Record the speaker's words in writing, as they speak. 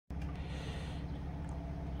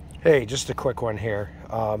Hey, just a quick one here.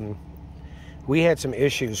 We had some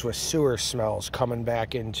issues with sewer smells coming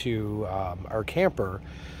back into our camper,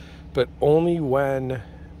 but only when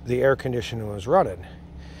the air conditioning was running.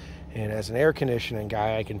 And as an air conditioning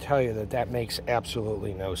guy, I can tell you that that makes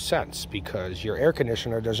absolutely no sense because your air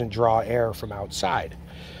conditioner doesn't draw air from outside.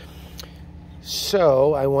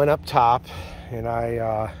 So I went up top and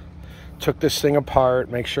I took this thing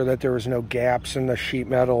apart, make sure that there was no gaps in the sheet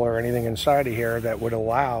metal or anything inside of here that would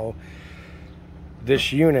allow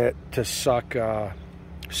this unit to suck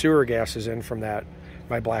sewer gases in from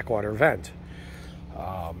my Blackwater vent.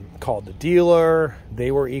 Called the dealer.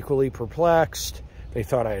 They were equally perplexed. They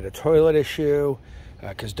thought I had a toilet issue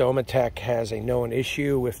because Domatech has a known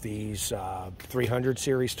issue with these 300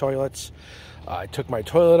 series toilets. I took my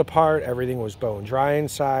toilet apart. Everything was bone dry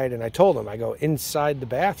inside, and I told them, I go, inside the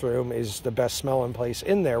bathroom is the best smelling place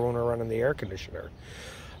in there when we're running the air conditioner.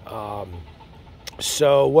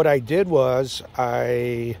 So what I did was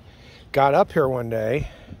I got up here one day,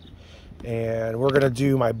 and we're going to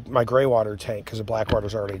do my gray water tank because the black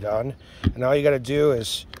water's already done. And all you got to do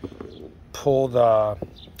is pull the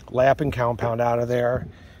lapping compound out of there.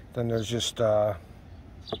 Then there's just a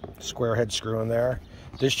square head screw in there.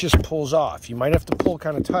 This just pulls off. You might have to pull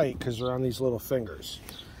kind of tight because they're on these little fingers.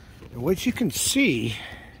 And what you can see,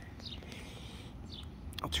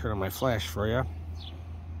 I'll turn on my flash for you.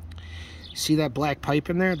 See that black pipe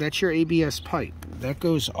in there? That's your ABS pipe. That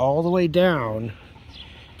goes all the way down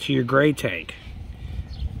to your gray tank.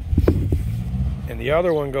 And the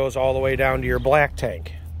other one goes all the way down to your black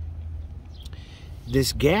tank.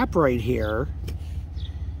 This gap right here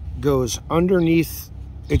goes underneath.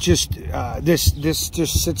 It just, this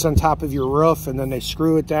just sits on top of your roof, and then they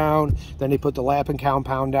screw it down. Then they put the lapping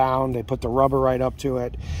compound down. They put the rubber right up to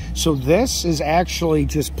it. So this is actually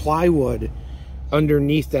just plywood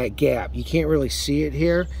underneath that gap. You can't really see it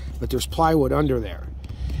here, but there's plywood under there.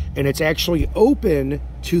 And it's actually open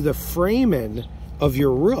to the framing of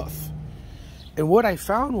your roof. And what I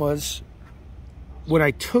found was, when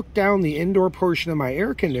I took down the indoor portion of my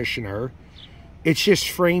air conditioner, it's just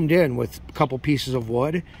framed in with a couple pieces of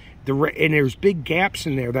wood. And there's big gaps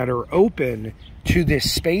in there that are open to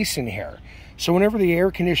this space in here. So whenever the air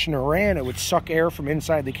conditioner ran, it would suck air from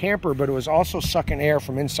inside the camper, but it was also sucking air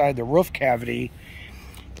from inside the roof cavity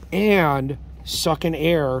and sucking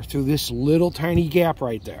air through this little tiny gap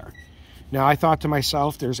right there. Now, I thought to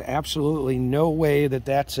myself, there's absolutely no way that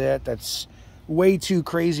that's it. That's way too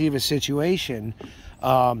crazy of a situation.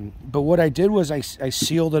 But what I did was I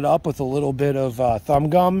sealed it up with a little bit of thumb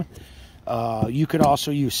gum. You could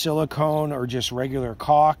also use silicone or just regular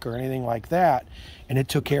caulk or anything like that, and it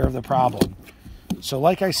took care of the problem. So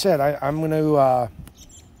like I said, I'm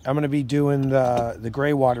gonna be doing the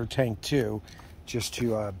gray water tank too, just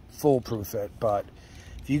to foolproof it. But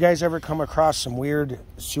if you guys ever come across some weird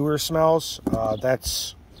sewer smells,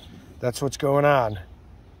 that's what's going on.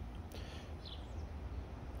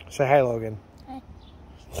 Say hi, Logan.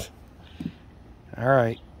 All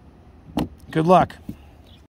right. Good luck.